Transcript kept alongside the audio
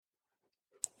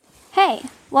Hey,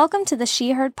 welcome to the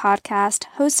She Heard podcast,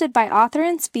 hosted by author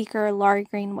and speaker Laurie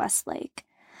Green Westlake.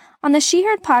 On the She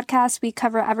Heard podcast, we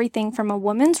cover everything from a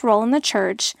woman's role in the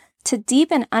church to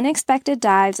deep and unexpected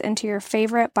dives into your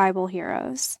favorite Bible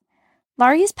heroes.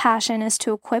 Laurie's passion is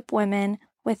to equip women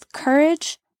with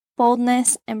courage,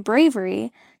 boldness, and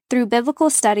bravery through biblical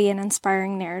study and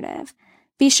inspiring narrative.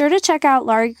 Be sure to check out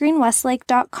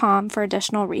lauriegreenwestlake.com for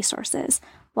additional resources.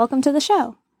 Welcome to the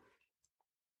show.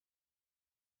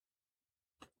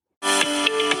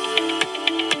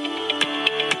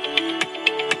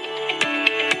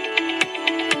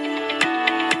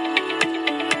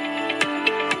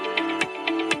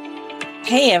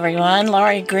 Hey everyone,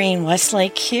 Laurie Green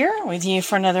Westlake here with you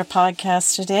for another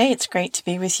podcast today. It's great to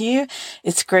be with you.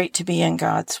 It's great to be in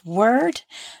God's Word,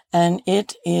 and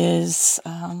it's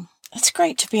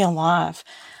great to be alive.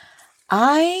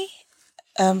 I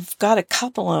have got a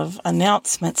couple of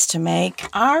announcements to make.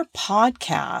 Our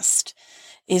podcast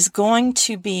is going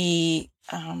to be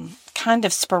kind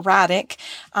of sporadic.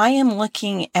 I am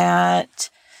looking at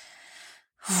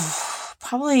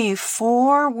probably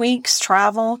 4 weeks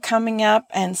travel coming up,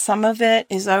 and some of it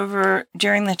is over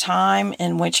during the time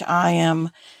in which I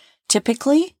am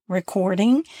typically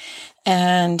recording,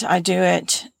 and I do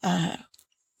it,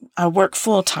 I work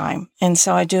full time, and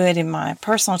so I do it in my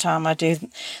personal time. I do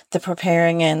the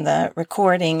preparing and the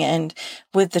recording, and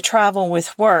with the travel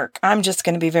with work, I'm just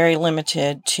going to be very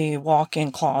limited to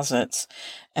walk-in closets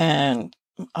and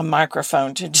a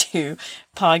microphone to do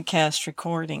podcast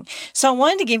recording. So I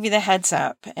wanted to give you the heads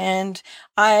up, and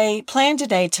I plan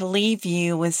today to leave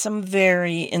you with some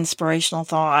very inspirational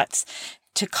thoughts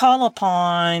to call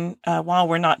upon while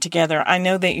we're not together. I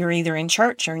know that you're either in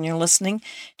church or you're listening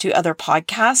to other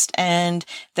podcasts, and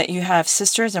that you have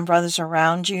sisters and brothers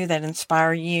around you that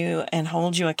inspire you and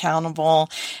hold you accountable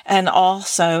and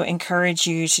also encourage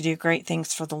you to do great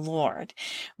things for the Lord.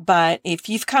 But if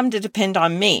you've come to depend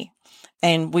on me,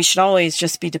 and we should always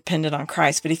just be dependent on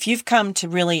Christ, but if you've come to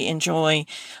really enjoy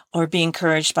or be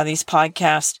encouraged by these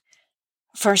podcasts,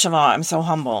 first of all, I'm so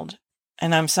humbled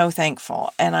and I'm so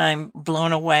thankful, and I'm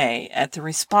blown away at the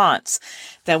response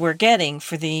that we're getting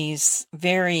for these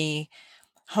very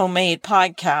homemade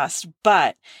podcasts.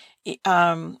 But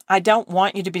I don't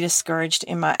want you to be discouraged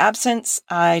in my absence.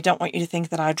 I don't want you to think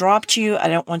that I dropped you. I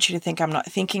don't want you to think I'm not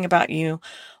thinking about you,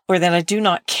 or that I do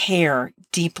not care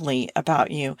deeply about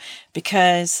you,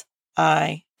 because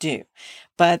I do.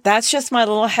 But that's just my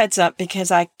little heads up,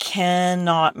 because I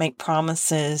cannot make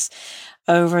promises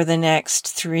over the next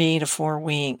 3 to 4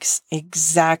 weeks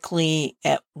exactly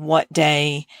at what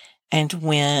day and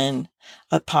when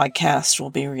a podcast will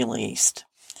be released.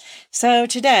 So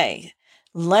today,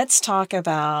 let's talk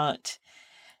about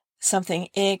something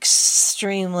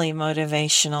extremely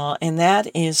motivational, and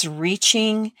that is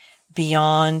reaching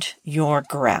beyond your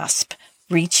grasp.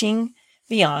 Reaching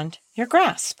beyond your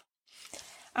grasp.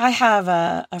 I have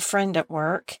a friend at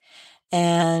work,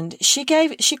 and she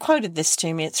quoted this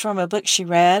to me. It's from a book she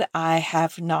read. I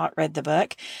have not read the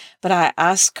book, but I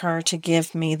asked her to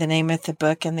give me the name of the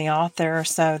book and the author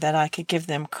so that I could give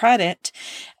them credit.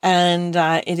 And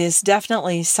it is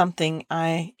definitely something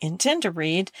I intend to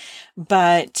read,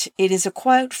 but it is a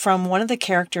quote from one of the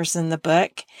characters in the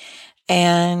book,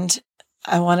 and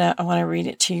I want to read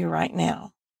it to you right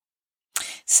now.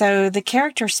 So the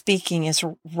character speaking is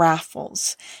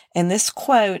Raffles, and this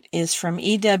quote is from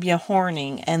E.W.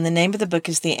 Horning, and the name of the book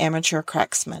is The Amateur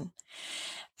Cracksman.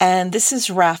 And this is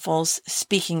Raffles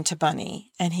speaking to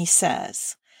Bunny, and he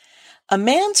says, "A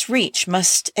man's reach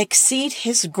must exceed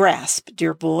his grasp,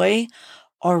 dear boy,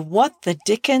 or what the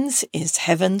dickens is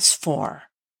heaven's for."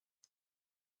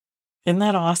 Isn't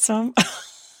that awesome?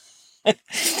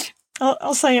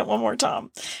 I'll say it one more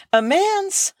time. A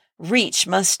man's reach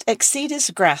must exceed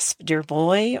his grasp, dear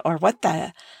boy, or what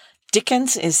the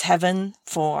dickens is heaven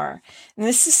for. And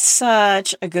this is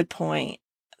such a good point.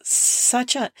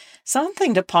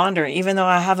 Something to ponder, even though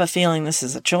I have a feeling this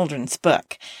is a children's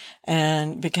book.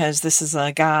 And because this is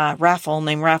a guy,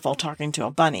 named Raffle, talking to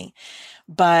a bunny.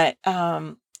 But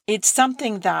it's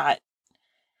something that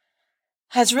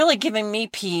has really given me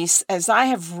peace as I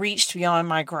have reached beyond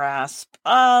my grasp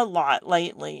a lot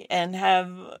lately, and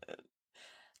have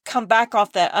come back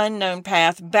off that unknown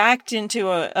path, backed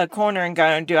into a corner and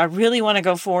go, do I really want to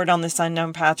go forward on this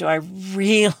unknown path? Do I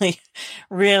really,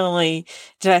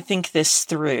 did I think this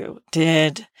through?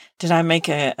 Did I make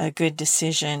a good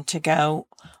decision to go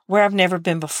where I've never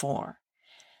been before?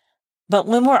 But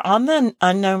when we're on the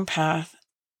unknown path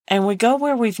and we go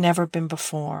where we've never been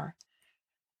before,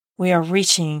 we are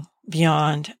reaching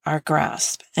beyond our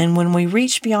grasp. And when we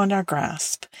reach beyond our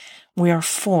grasp, we are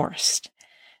forced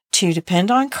to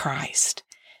depend on Christ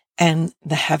and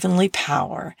the heavenly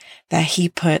power that he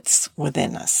puts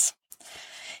within us.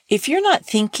 If you're not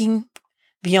thinking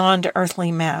beyond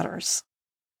earthly matters,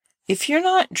 if you're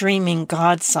not dreaming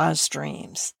God-sized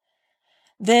dreams,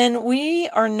 then we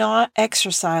are not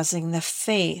exercising the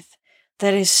faith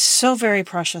that is so very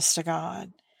precious to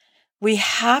God. We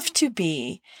have to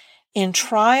be in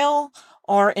trial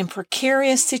or in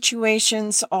precarious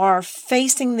situations or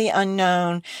facing the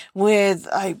unknown with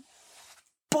a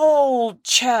bold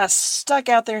chest stuck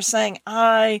out there saying,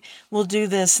 I will do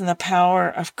this in the power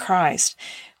of Christ.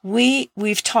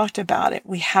 We've talked about it.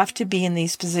 We have to be in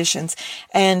these positions.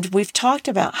 And we've talked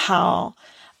about how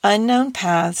unknown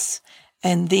paths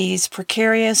and these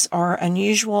precarious or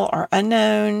unusual or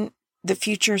unknown, the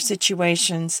future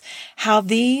situations, how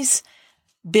these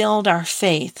build our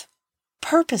faith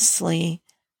purposely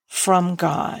from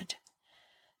God.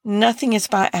 Nothing is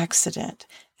by accident.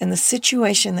 And the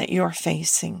situation that you're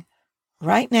facing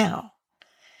right now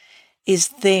is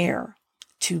there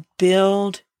to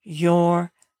build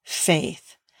your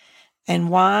faith. And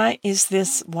why is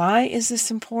this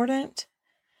important?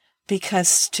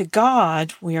 Because to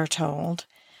God, we are told,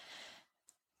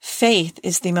 faith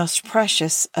is the most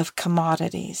precious of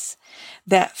commodities.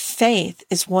 That faith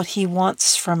is what he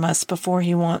wants from us before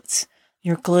he wants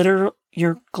your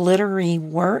glittery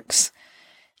works,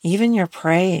 even your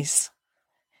praise,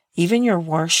 even your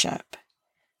worship.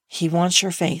 He wants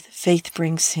your faith. Faith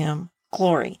brings him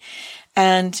glory.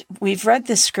 And we've read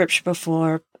this scripture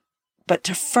before, but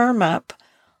to firm up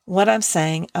what I'm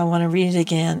saying, I want to read it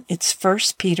again. It's 1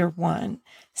 Peter 1,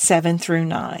 7 through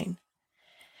 9.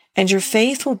 And your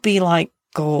faith will be like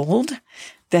gold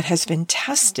that has been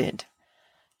tested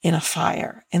in a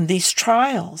fire. And these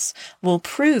trials will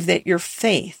prove that your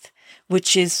faith,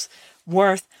 which is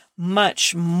worth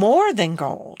much more than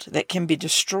gold that can be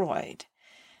destroyed,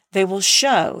 they will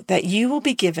show that you will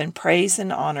be given praise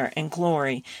and honor and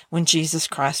glory when Jesus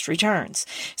Christ returns.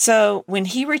 So when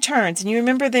he returns, and you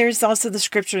remember there's also the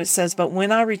scripture that says, but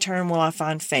when I return, will I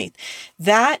find faith?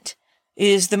 That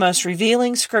is the most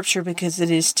revealing scripture because it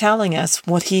is telling us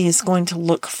what he is going to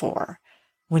look for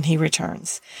when he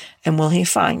returns. And will he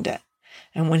find it?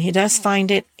 And when he does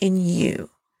find it in you,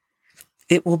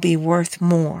 it will be worth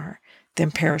more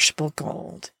than perishable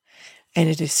gold. And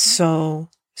it is so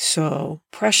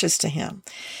precious to him.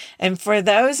 And for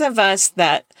those of us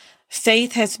that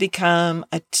faith has become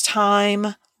a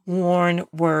time-worn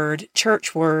word,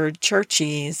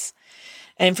 churchese,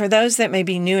 and for those that may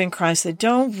be new in Christ that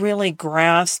don't really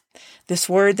grasp this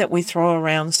word that we throw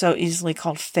around so easily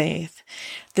called faith,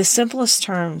 the simplest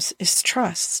terms is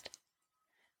trust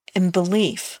and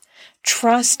belief.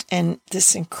 Trust and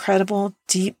this incredible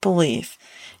deep belief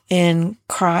in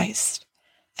Christ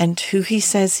and who he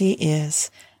says he is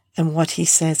and what he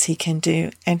says he can do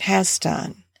and has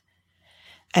done.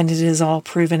 And it is all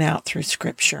proven out through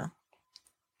Scripture.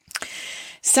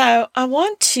 So I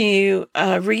want to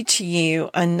read to you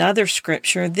another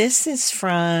scripture. This is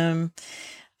from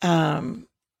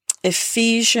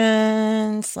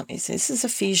Ephesians. Let me see. This is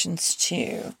Ephesians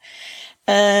 2.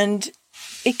 And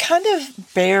it kind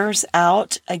of bears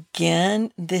out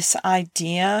again this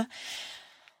idea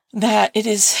that it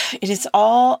is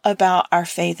all about our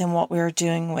faith and what we are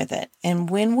doing with it. And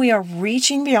when we are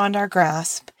reaching beyond our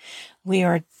grasp, we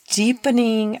are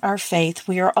deepening our faith.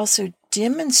 We are also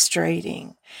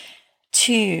demonstrating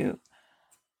to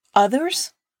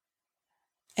others,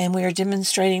 and we are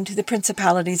demonstrating to the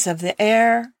principalities of the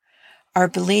air our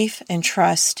belief and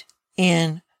trust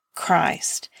in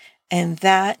Christ. And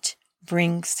that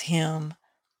brings him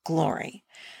glory.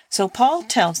 So Paul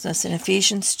tells us in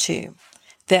Ephesians 2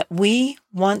 that we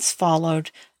once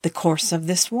followed the course of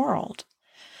this world.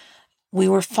 We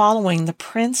were following the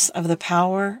prince of the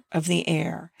power of the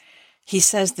air. He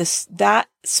says that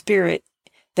spirit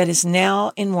that is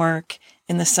now in work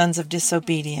in the sons of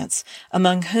disobedience,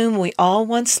 among whom we all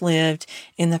once lived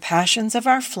in the passions of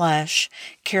our flesh,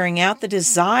 carrying out the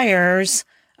desires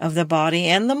of the body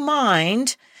and the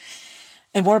mind,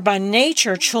 and were by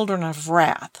nature children of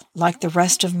wrath, like the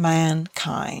rest of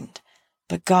mankind.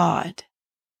 But God,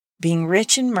 being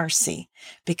rich in mercy,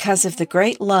 because of the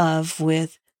great love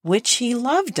with which he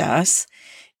loved us,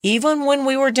 even when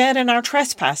we were dead in our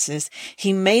trespasses,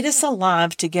 he made us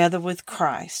alive together with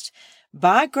Christ.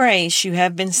 By grace you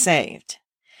have been saved,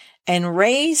 and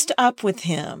raised up with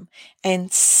him,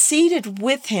 and seated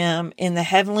with him in the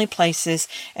heavenly places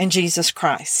in Jesus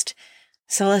Christ.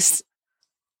 So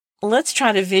let's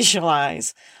try to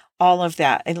visualize all of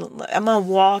that. I'm going to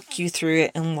walk you through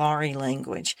it in Laurie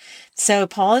language. So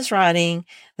Paul is writing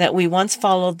that we once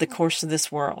followed the course of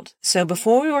this world. So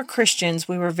before we were Christians,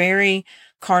 we were very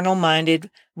carnal minded.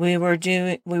 We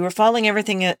were following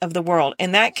everything of the world.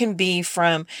 And that can be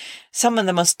from some of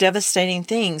the most devastating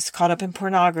things, caught up in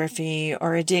pornography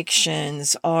or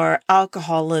addictions or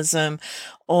alcoholism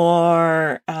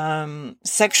or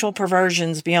sexual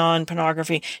perversions beyond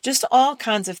pornography, just all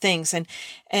kinds of things.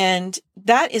 And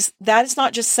that is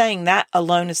not just saying that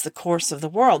alone is the course of the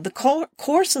world. The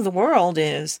course of the world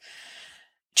is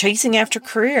chasing after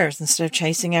careers instead of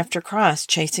chasing after Christ,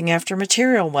 chasing after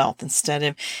material wealth instead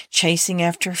of chasing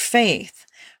after faith,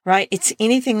 right? It's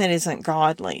anything that isn't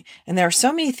godly. And there are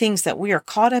so many things that we are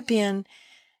caught up in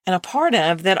and a part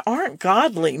of that aren't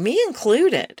godly, me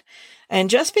included. And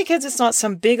just because it's not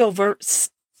some big overt,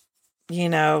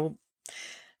 thing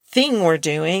we're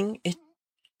doing,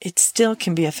 it still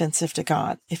can be offensive to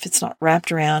God if it's not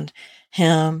wrapped around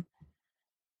Him,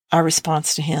 our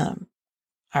response to Him,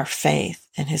 our faith,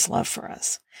 and His love for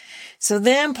us. So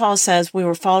then Paul says we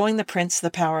were following the prince of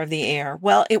the power of the air.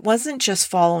 Well, it wasn't just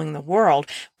following the world.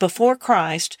 Before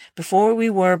Christ, before we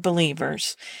were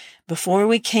believers, before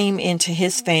we came into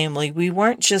His family, we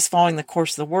weren't just following the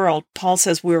course of the world. Paul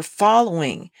says we were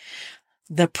following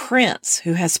the prince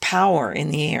who has power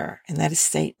in the air, and that is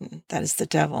Satan. That is the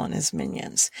devil and his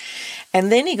minions. And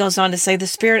then he goes on to say the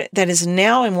spirit that is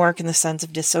now in work in the sons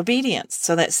of disobedience.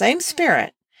 So that same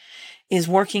spirit is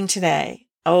working today.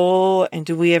 Oh, and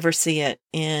do we ever see it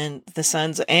in the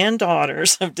sons and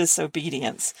daughters of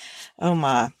disobedience? Oh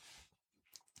my.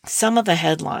 Some of the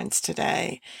headlines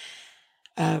today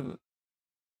are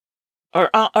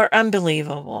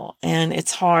unbelievable. And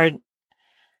it's hard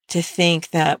to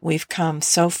think that we've come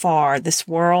so far. This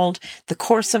world, the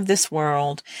course of this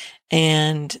world,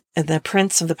 and the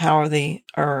prince of the power of the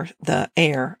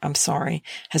air,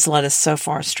 has led us so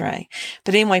far astray.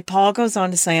 But anyway, Paul goes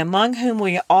on to say, among whom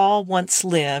we all once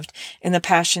lived in the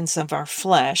passions of our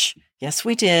flesh. Yes,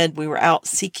 we did. We were out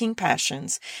seeking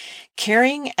passions,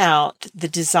 carrying out the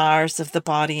desires of the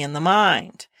body and the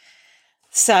mind.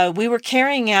 So we were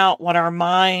carrying out what our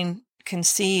mind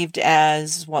conceived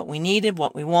as what we needed,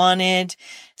 what we wanted.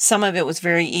 Some of it was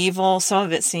very evil. Some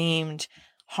of it seemed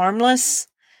harmless.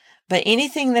 But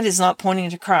anything that is not pointing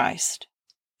to Christ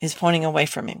is pointing away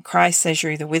from Him. Christ says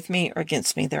you're either with me or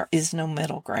against me. There is no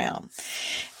middle ground.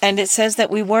 And it says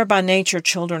that we were by nature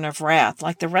children of wrath,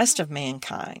 like the rest of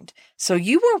mankind. So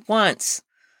you were once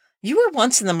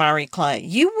in the miry clay.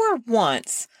 You were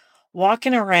once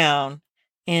walking around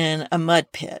in a mud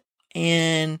pit,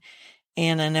 in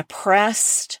an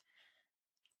oppressed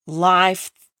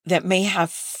life that may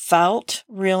have felt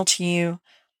real to you,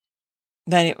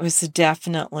 but it was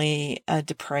definitely a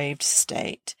depraved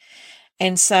state.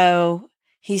 And so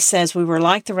he says we were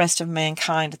like the rest of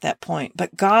mankind at that point,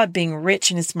 but God, being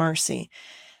rich in His mercy,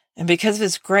 and because of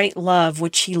His great love,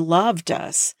 which He loved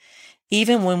us,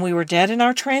 even when we were dead in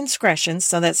our transgressions,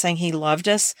 so that's saying He loved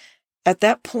us at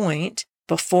that point,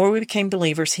 before we became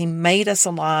believers, He made us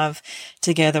alive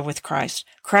together with Christ.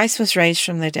 Christ was raised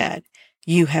from the dead.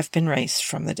 You have been raised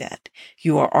from the dead.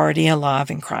 You are already alive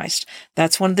in Christ.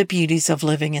 That's one of the beauties of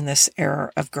living in this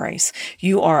era of grace.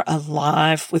 You are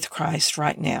alive with Christ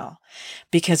right now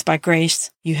because by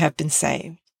grace you have been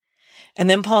saved. And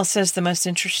then Paul says the most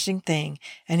interesting thing,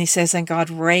 and he says, and God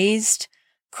raised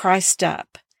Christ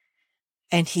up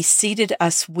and He seated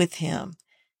us with Him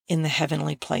in the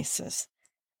heavenly places.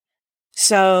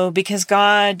 So because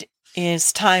God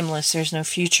is timeless, there's no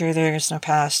future, there's no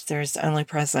past, there's only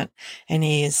present, and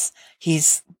he's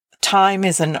time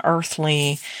is an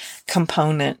earthly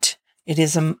component. It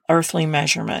is an earthly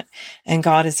measurement, and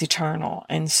God is eternal.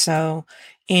 And so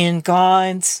in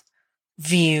God's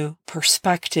view,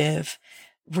 perspective,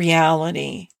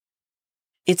 reality,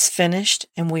 it's finished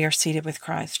and we are seated with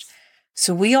Christ.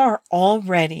 So we are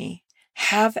already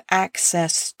have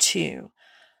access to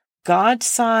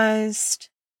God-sized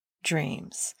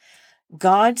dreams,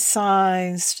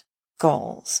 God-sized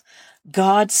goals,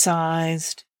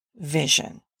 God-sized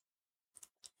vision.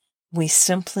 We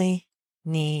simply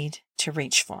need to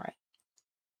reach for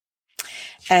it.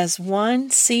 As one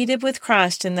seated with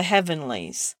Christ in the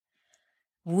heavenlies,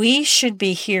 we should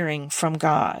be hearing from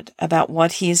God about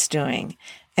what He is doing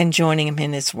and joining Him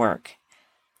in His work,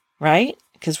 right?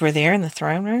 Because we're there in the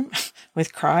throne room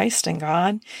with Christ and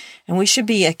God, and we should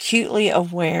be acutely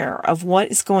aware of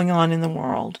what is going on in the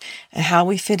world and how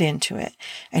we fit into it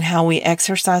and how we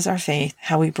exercise our faith,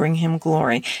 how we bring Him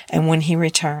glory. And when He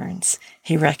returns,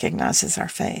 He recognizes our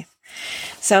faith.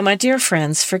 So my dear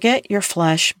friends, forget your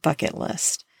flesh bucket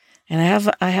list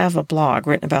And I have a blog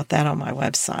written about that on my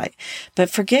website. But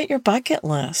forget your bucket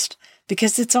list,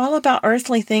 because it's all about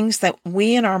earthly things that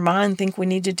we in our mind think we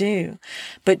need to do.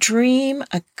 But dream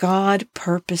a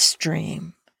God-purposed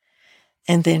dream,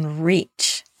 and then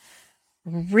reach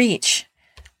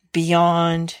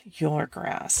beyond your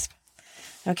grasp.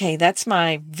 Okay, that's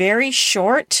my very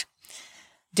short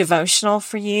devotional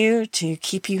for you to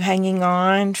keep you hanging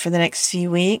on for the next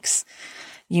few weeks.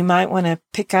 You might want to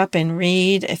pick up and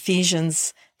read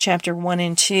Ephesians chapter 1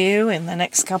 and 2 in the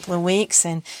next couple of weeks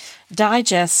and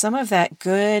digest some of that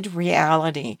good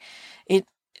reality.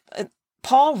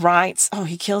 Paul writes,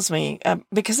 he kills me,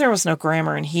 because there was no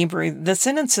grammar in Hebrew. The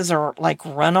sentences are like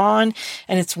run on,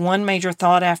 and it's one major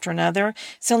thought after another.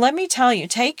 So let me tell you,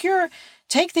 take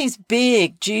these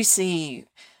big, juicy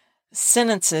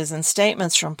sentences and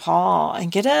statements from Paul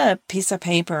and get a piece of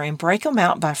paper and break them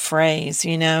out by phrase,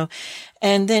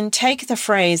 and then take the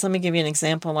phrase. Let me give you an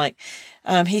example. Like,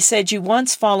 he said, you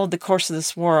once followed the course of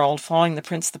this world, following the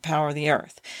prince of the power of the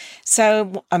earth.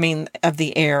 So, of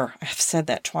the air. I've said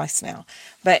that twice now.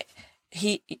 But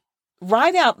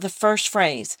write out the first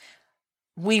phrase.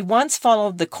 We once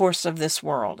followed the course of this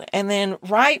world. And then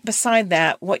write beside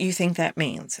that what you think that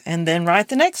means. And then write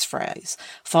the next phrase,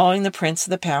 following the prince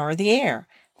of the power of the air.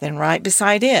 Then write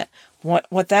beside it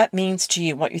what that means to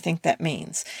you, what you think that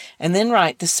means. And then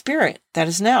write the spirit that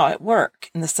is now at work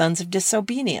in the sons of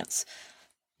disobedience.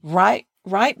 Write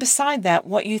beside that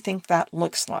what you think that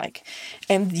looks like.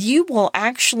 And you will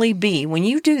actually be, when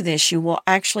you do this, you will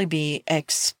actually be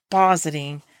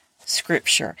expositing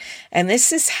Scripture. And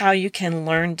this is how you can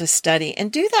learn to study,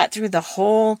 and do that through the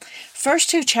whole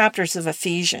first 2 chapters of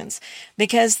Ephesians,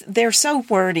 because they're so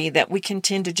wordy that we can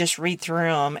tend to just read through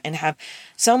them and have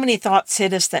so many thoughts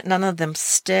hit us that none of them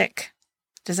stick.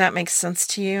 Does that make sense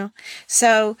to you?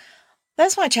 So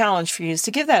that's my challenge for you, is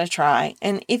to give that a try.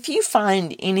 And if you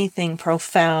find anything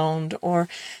profound or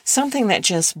something that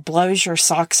just blows your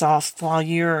socks off while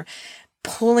you're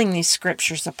pulling these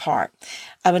scriptures apart,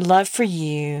 I would love for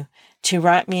you to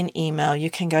write me an email. You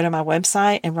can go to my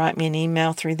website and write me an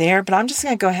email through there, but I'm just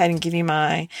going to go ahead and give you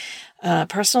my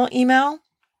personal email.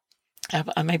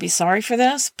 I may be sorry for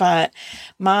this, but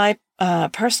my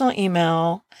personal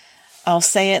email, I'll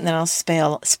say it and then I'll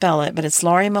spell it, but it's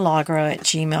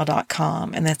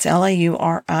lauriemilagro@gmail.com, and that's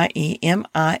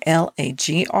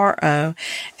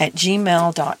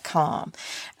Lauriemilagro@gmail.com.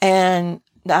 And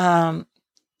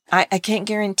I can't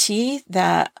guarantee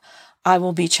that I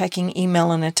will be checking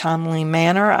email in a timely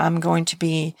manner. I'm going to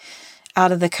be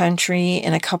out of the country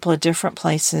in a couple of different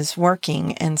places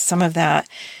working, and some of that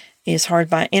is hard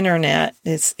by internet.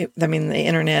 The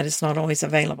internet is not always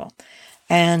available.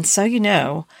 And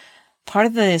so, part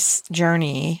of this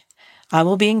journey, I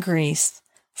will be in Greece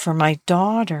for my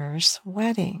daughter's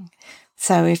wedding.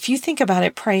 So if you think about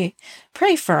it, pray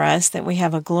for us that we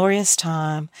have a glorious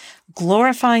time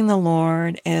glorifying the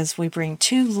Lord as we bring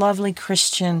 2 lovely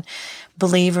Christian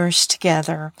believers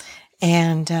together,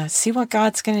 and see what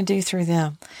God's going to do through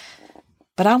them.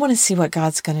 But I want to see what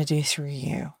God's going to do through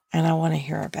you, and I want to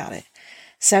hear about it.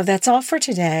 So that's all for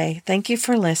today. Thank you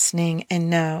for listening,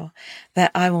 and know that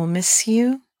I will miss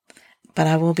you, but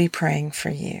I will be praying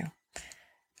for you.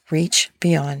 Reach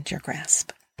beyond your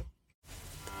grasp.